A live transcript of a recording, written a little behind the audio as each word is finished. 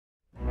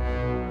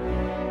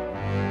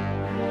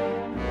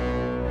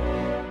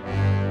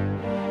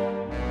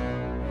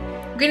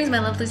Greetings my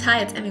lovelies, hi,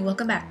 it's Emmy,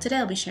 welcome back. Today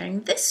I'll be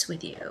sharing this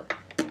with you.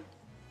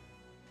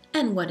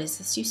 And what is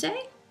this, you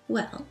say?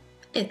 Well,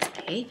 it's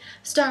a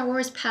Star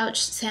Wars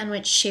pouch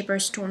sandwich shaper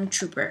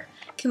Stormtrooper.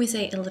 Can we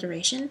say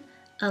alliteration?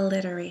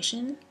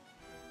 Alliteration.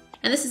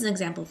 And this is an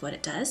example of what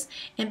it does.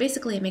 And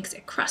basically it makes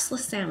a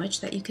crustless sandwich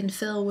that you can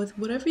fill with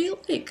whatever you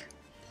like.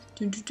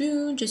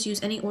 Just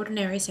use any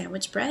ordinary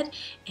sandwich bread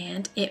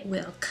and it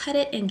will cut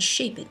it and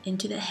shape it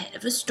into the head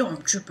of a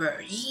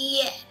Stormtrooper.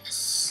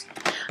 Yes!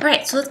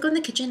 Alright, so let's go in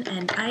the kitchen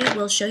and I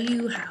will show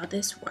you how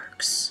this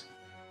works.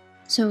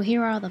 So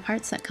here are all the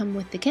parts that come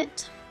with the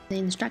kit, the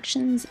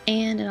instructions,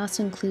 and it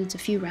also includes a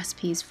few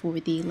recipes for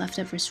the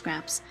leftover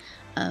scraps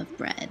of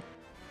bread.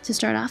 To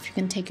start off, you're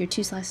going to take your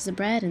 2 slices of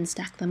bread and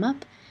stack them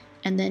up,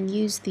 and then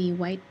use the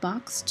white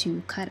box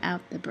to cut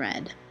out the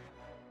bread.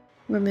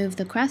 Remove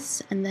the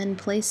crusts and then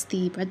place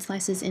the bread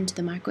slices into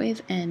the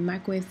microwave and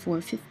microwave for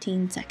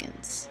 15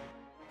 seconds.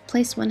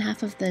 Place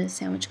 1/2 of the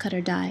sandwich cutter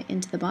die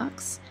into the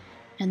box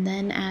and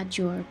then add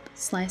your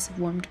slice of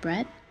warmed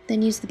bread.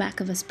 Then use the back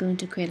of a spoon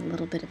to create a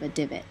little bit of a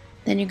divot.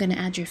 Then you're going to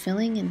add your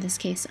filling. In this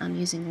case, I'm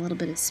using a little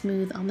bit of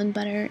smooth almond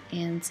butter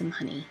and some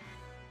honey.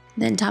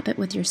 Then top it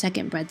with your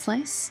second bread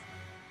slice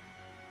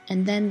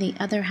and then the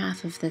other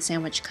half of the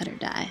sandwich cutter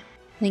die.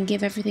 Then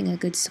give everything a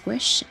good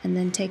squish and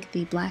then take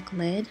the black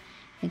lid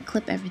and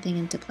clip everything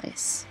into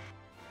place.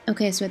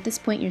 Okay, so at this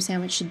point your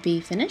sandwich should be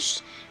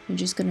finished. You're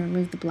just going to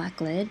remove the black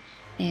lid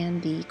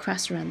and the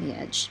crust around the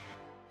edge.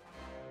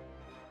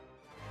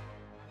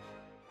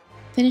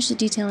 Finish the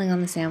detailing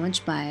on the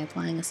sandwich by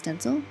applying a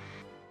stencil,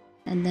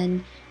 and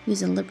then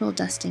use a liberal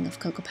dusting of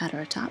cocoa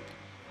powder atop,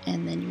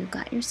 and then you've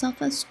got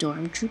yourself a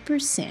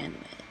Stormtrooper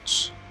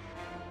sandwich.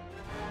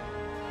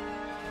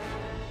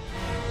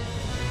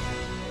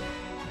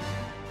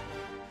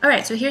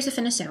 Alright, so here's a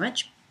finished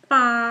sandwich.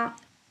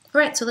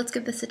 Alright, so let's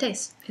give this a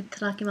taste.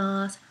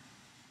 Itadakimasu.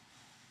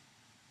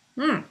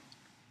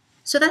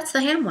 So that's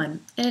the ham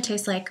one, and it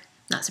tastes like,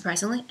 not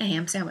surprisingly, a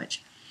ham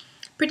sandwich.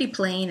 Pretty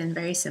plain and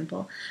very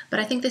simple, but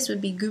I think this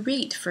would be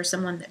great for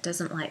someone that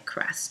doesn't like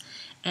crust.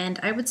 And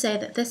I would say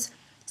that this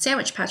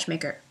sandwich pouch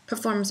maker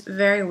performs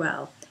very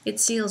well. It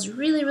seals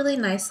really, really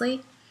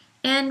nicely,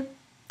 and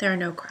there are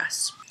no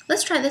crusts.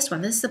 Let's try this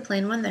one. This is the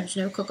plain one. There's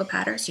no cocoa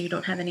powder, so you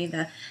don't have any of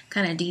the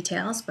kind of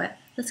details, but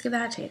let's give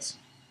that a taste.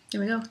 Here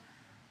we go.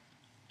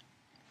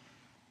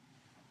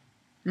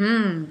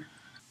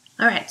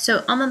 Alright,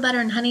 so almond butter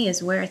and honey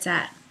is where it's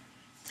at.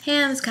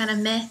 Ham is kind of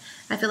meh.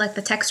 I feel like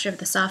the texture of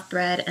the soft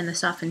bread and the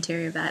soft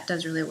interior of that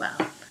does really well.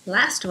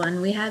 Last one,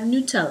 we have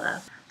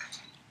Nutella.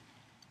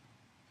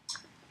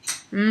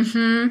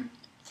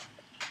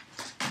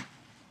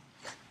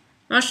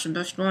 That's the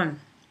best one.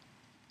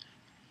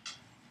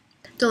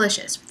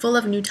 Delicious. Full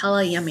of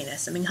Nutella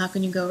yumminess. I mean, how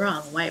can you go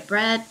wrong? White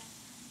bread,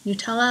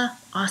 Nutella,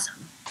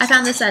 awesome. I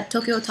found this at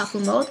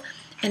Otaku Mode,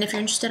 and if you're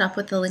interested, I'll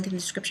put the link in the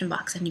description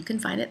box and you can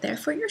find it there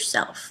for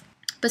yourself.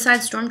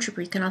 Besides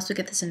Stormtrooper, you can also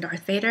get this in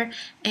Darth Vader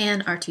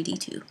and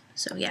R2-D2.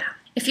 So yeah.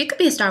 If you could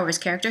be a Star Wars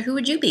character, who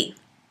would you be?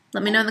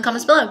 Let me know in the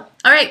comments below.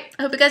 Alright,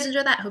 I hope you guys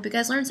enjoyed that. I hope you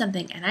guys learned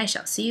something. And I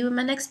shall see you in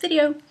my next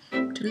video.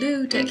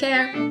 Toodaloo, take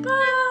care.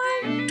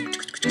 Bye!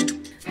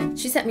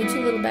 She sent me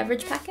 2 little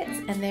beverage packets,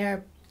 and they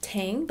are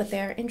Tang, but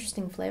they are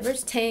interesting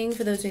flavors. Tang,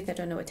 for those of you that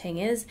don't know what Tang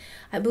is,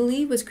 I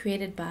believe was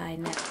created by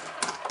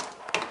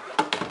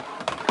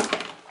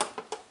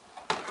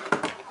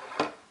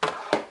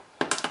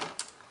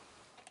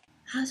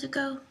How's it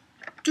go?